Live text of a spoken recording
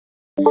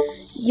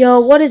Yo,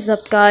 what is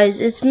up, guys?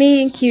 It's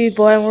me and Kiwi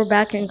Boy, and we're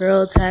back in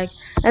Gorilla Tag.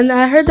 And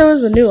I heard there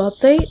was a new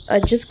update. I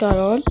just got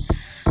on,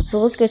 so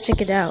let's go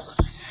check it out.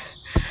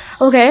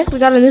 Okay, we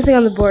got a new thing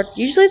on the board.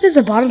 Usually there's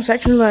a bottom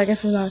section, but I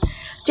guess it's not.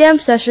 Jam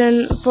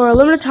session for a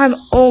limited time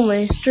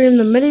only. Stream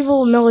the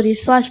Medieval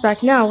Melodies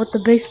flashback now with the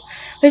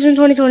Basement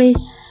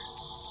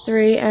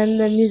 2023 and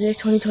the Music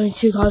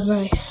 2022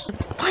 cosmetics.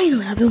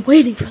 Finally, I've been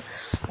waiting for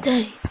this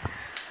day.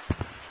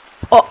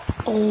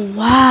 Oh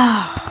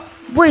wow!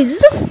 Wait, is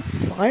this a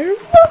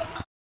fireball?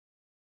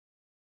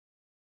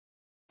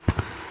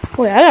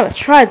 Wait, I gotta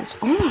try this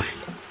on.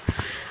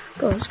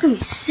 Bro, this is gonna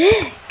be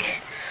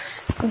sick.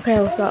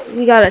 Okay,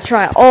 we gotta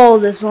try all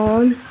this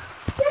on.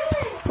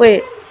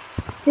 Wait,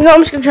 you know,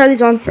 I'm just gonna try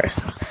these on first.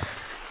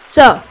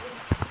 So,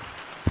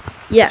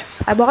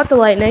 yes, I bought the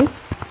lightning,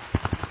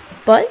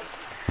 but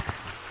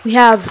we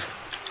have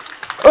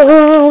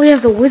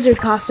the wizard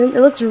costume. It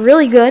looks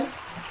really good.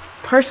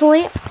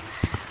 Personally,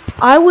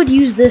 I would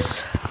use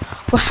this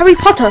for Harry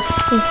Potter.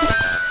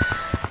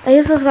 I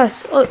guess that's got.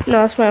 Oh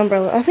no, that's my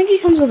umbrella. I think he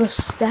comes with a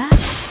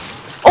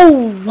staff.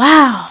 Oh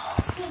wow!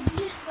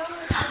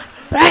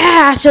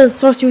 I should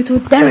source you to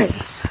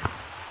demons.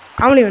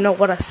 I don't even know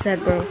what I said,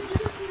 bro.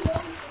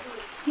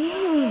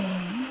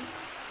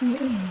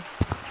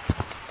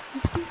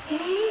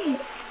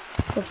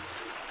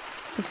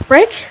 The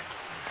frick?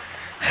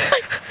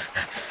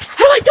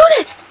 How do I do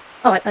this?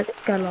 Oh, I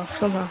got it off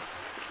somehow.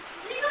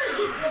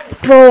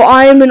 Bro,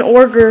 I am an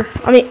ogre.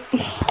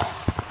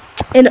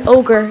 An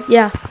ogre.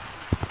 Yeah,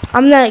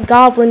 I'm that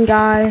goblin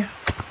guy.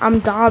 I'm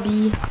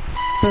Dobby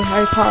from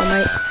Harry Potter,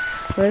 mate.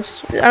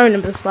 I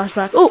remember this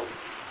flashback. Oh,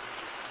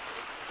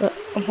 but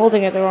I'm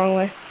holding it the wrong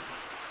way.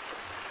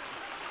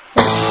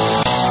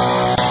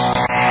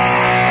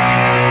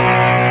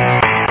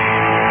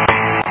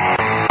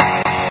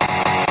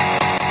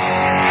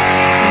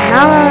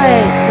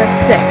 Nice, that's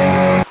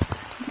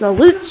sick. The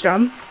lute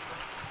strum.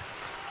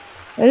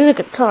 That is a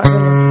guitar.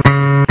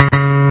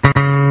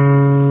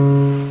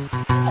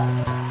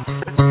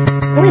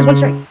 Only has one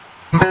string.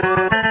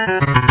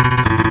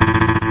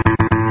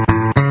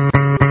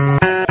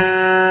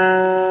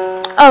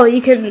 Oh,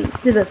 you can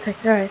do the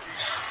picture, right?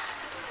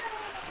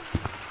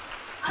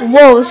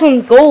 Whoa, this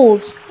one's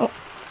gold. Oh.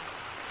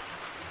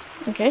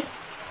 Okay.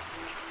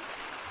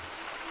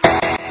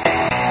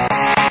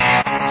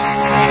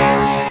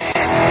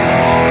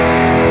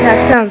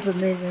 That sounds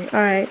amazing.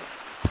 Alright.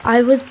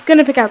 I was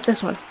gonna pick out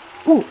this one.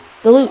 Ooh,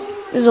 the loot.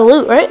 There's a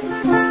loot, right?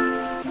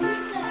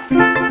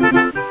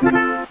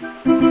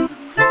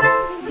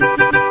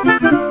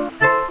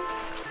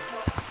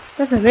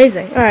 That's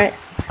amazing. Alright.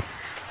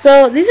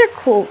 So, these are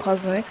cool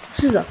cosmetics.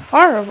 This is a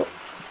horrible.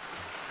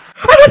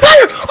 I'm on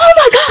fire! Oh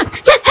my god!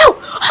 Get help!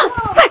 Oh,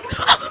 frick!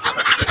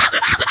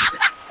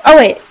 Oh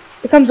wait,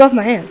 it comes off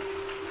my hand.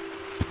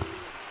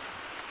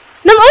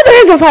 No, my other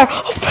hand's on fire!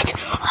 Oh frick!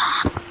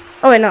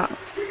 Oh wait, no.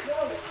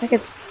 I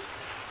could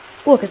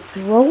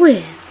throw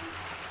it.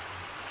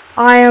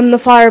 I am the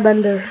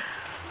firebender.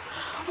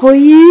 Oh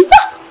yeah!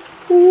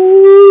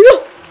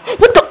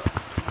 What the?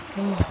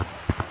 Oh,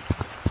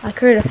 I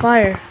created a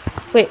fire.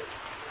 Wait,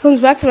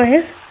 comes back to my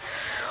hand.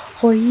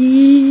 Oh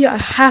yeah! I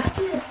have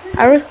to.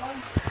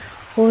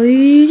 Oh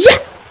yeah!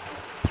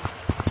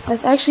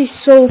 That's actually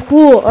so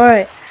cool. All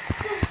right.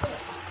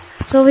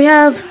 So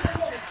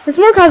there's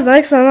more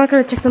cosmetics, but I'm not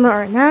gonna check them out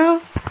right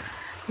now.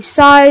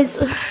 Besides,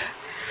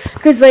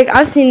 because like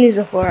I've seen these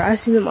before. I've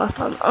seen them last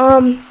time.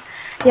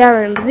 Yeah, I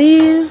remember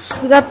these.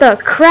 We got the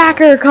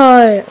cracker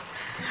cut.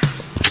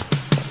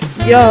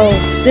 Yo,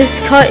 this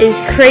cut is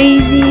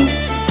crazy.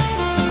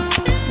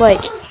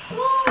 Like,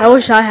 I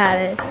wish I had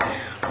it.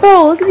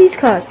 Bro, look at these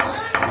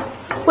cuts.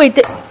 Wait,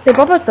 they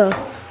brought out the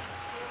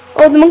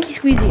monkey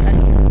squeezy.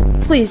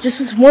 Please,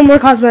 just one more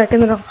cosmetic,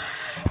 and then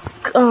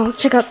I'll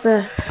check out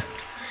the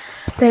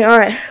thing. All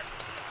right.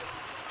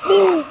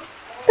 The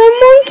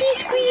monkey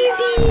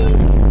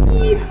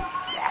squeezy.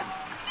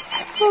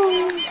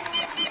 Oh.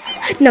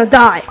 No,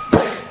 die.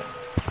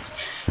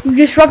 You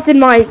disrupted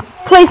my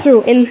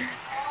playthrough in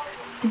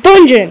the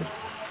dungeon.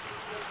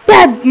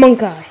 Bad monk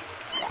guy.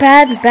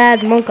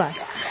 Bad monk guy.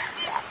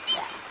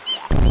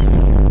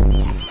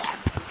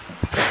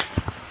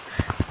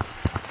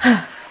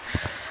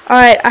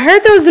 Alright, I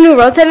heard there was a new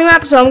rotating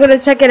map, so I'm gonna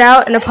check it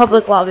out in a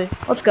public lobby.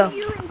 Let's go.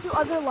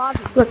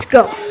 Let's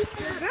go.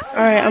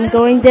 Alright, I'm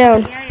going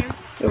down.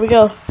 Here we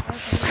go.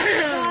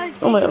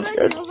 Oh my god, I'm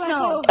scared.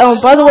 Oh,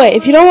 by the way,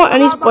 if you don't want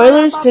any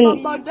spoilers,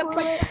 then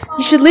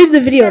you should leave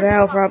the video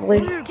now,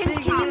 probably.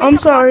 I'm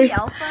sorry,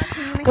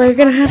 but you're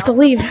gonna have to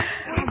leave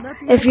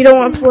if you don't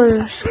want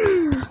spoilers.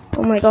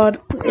 Oh my god.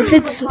 If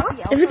it's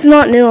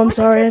not new, I'm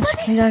sorry. I just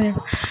came down here.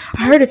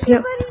 I heard it's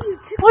new.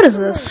 What is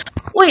this?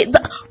 Wait,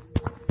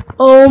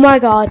 oh my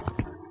god.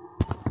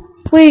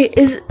 Wait,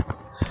 these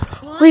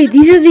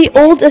are the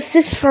old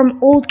assists from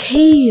old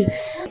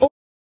caves.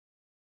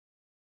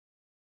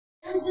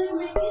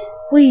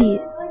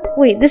 Wait,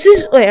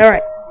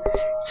 alright.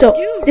 So,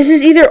 this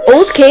is either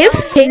old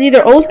caves,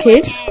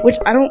 which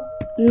I'm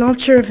not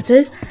sure if it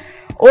is,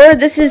 Or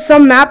this is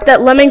some map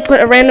that Lemming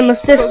put a random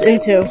assist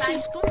into.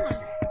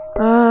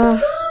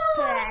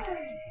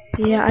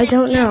 Yeah, I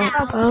don't know.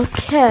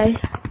 Okay.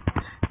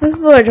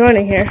 People are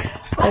joining here.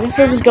 So I guess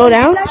I'll just go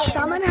down.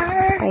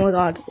 Oh my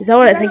god. Is that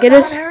what I think it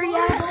is?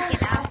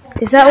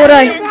 Is that what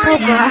I...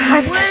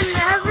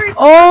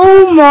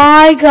 Oh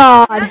my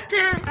god.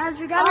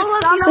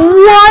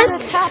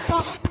 What?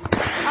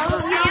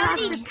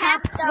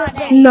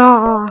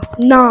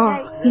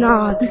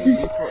 Nah. This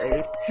is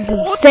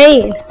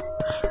insane.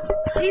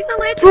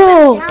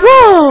 Bro.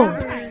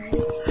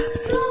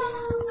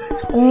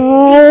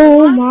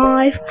 Oh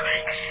my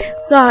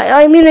god.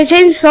 I mean, they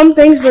changed some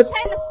things, but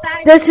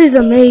this is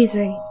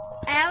amazing.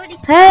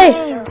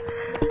 Hey!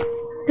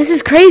 This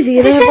is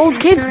crazy. They have old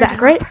caves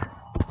back, right?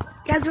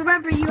 Guys,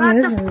 remember, you have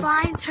to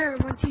find her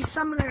once you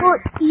summon her. Well,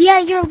 yeah,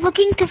 you're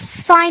looking to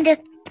find a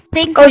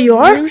thing Oh, you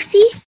are?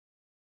 Lucy?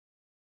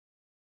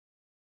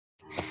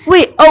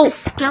 Wait, oh,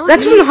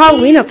 that's from the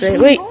Halloween update.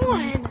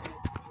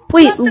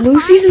 Wait,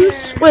 Lucy's in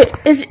this? Wait,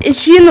 is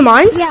she in the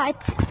mines? Yeah,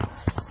 it's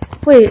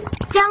Wait.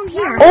 down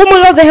here. Oh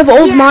my god, they have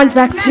old mines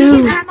back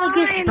too.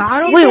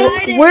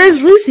 Wait,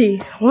 where's Lucy?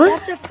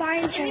 What? To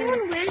find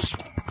her. Wish?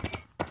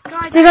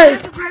 Guys, Wait, I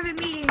have a private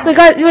meeting.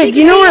 Wait,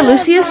 do you know where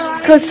Lucy is?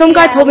 Because some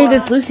guy told me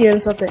there's Lucy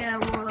and something. Yeah,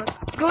 well,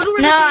 go to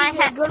where No, I'm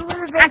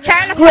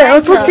trying to Wait,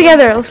 let's look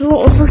together. Let's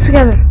look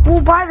together.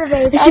 Well, by the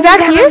way, Is she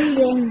back here?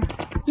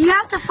 You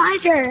have to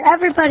find her.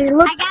 Everybody,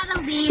 look. I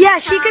gotta leave. Yeah,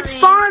 she could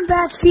spawn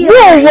back here.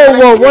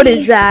 Whoa, what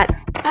is that?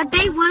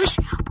 They wish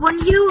when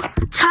you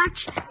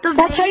touch the.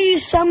 That's how you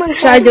summon her.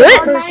 Should I do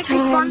it? First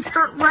time.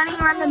 Start running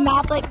around the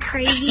map like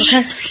crazy.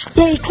 Okay.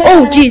 Yeah, you click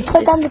Oh, on it, jeez.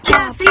 Click on the top.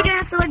 Yeah, so you don't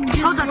have to like.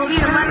 Hold on,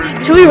 here, let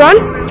me. Should we run?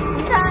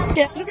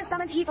 You need to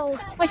summon people.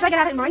 Wait, should I get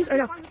out of mines or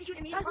no?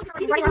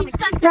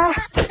 No,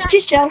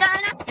 just chill. You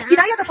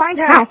know you have to find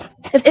her. How?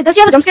 Does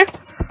she have a jump scare?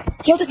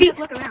 She'll just be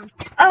look around.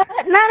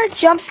 Not a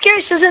jump scare.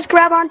 She'll just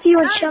grab onto you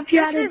and shove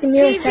you out of the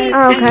nearest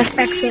Oh,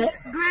 okay. exit.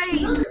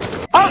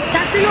 Oh,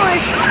 that's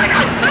yours.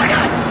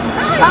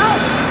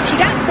 Oh, she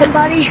got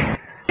somebody.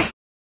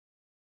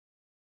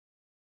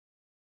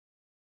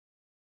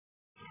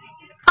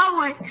 Oh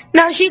wait,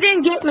 no, she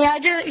didn't get me.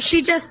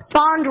 She just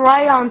spawned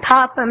right on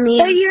top of me.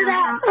 You hear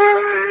that?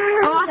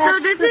 Also,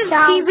 this is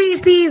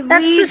PvP.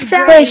 That's the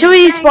sound. Wait, should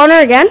we spawn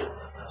her again?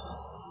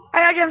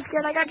 I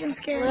got jump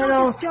scared.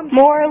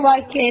 More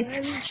like it's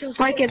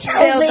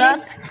filled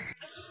up.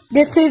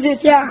 This is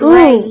it. Yeah.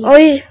 Ooh, oh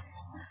yeah.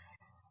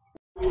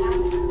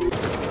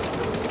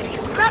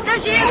 Crap, there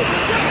she is!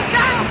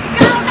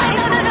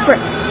 Frick.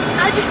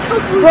 I just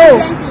took Lucy's Bro,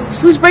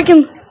 ankles. who's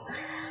breaking?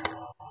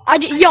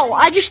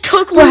 I just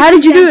took Well, how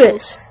did you do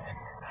it?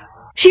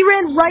 She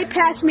ran right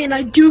past me and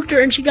I duked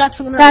her and she got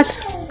someone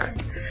else.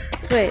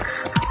 Wait.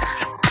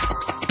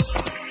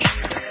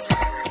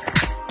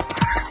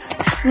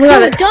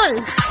 Oh, It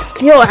does.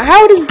 Yo,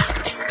 how does it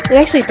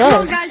actually Come on,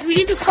 does? guys, we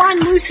need to find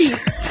Lucy.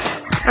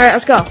 Alright,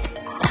 let's go.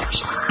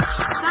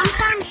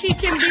 Sometimes she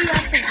can be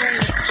at the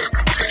grave.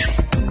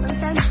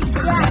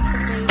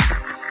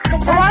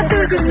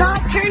 Also, do not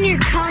turn your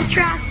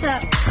contrast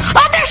up.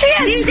 Oh, there she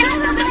is! She's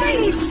down the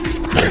base!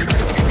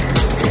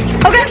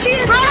 Okay, she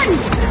is! Run!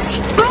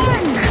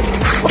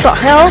 What the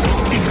hell?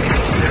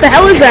 The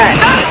hell is that?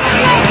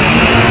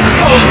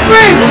 Oh,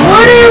 Frank,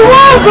 what do you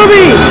want from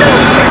me?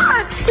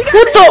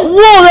 What the?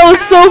 Whoa, that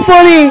was so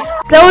funny.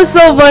 That was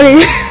so funny.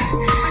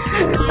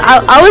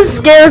 I was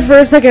scared for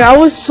a second. I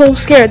was so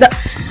scared.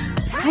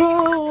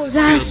 Bro,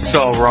 that's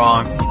so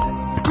wrong.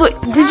 Wait,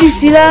 did you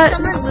see that?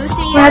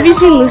 Have you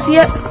seen Lucy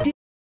yet?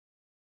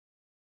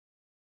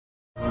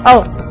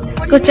 Oh,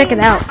 go check it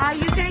out. Are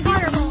you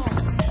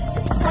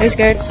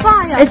scared?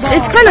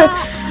 It's kind of.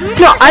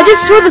 No, I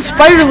just saw the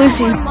spider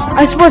Lucy.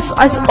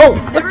 Oh,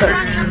 what the?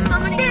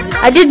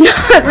 I did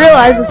not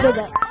realize I said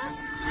that.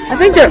 I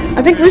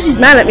think Lucy's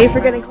mad at me for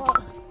getting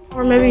caught,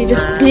 or maybe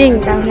just being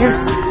down here.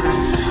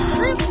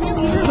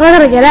 I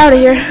gotta get out of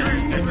here.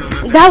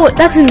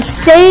 That's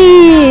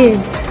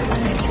insane.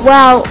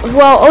 Wow.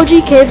 Well,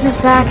 OG Caves is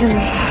back, and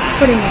that's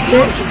pretty much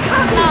it.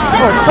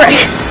 Oh, frick.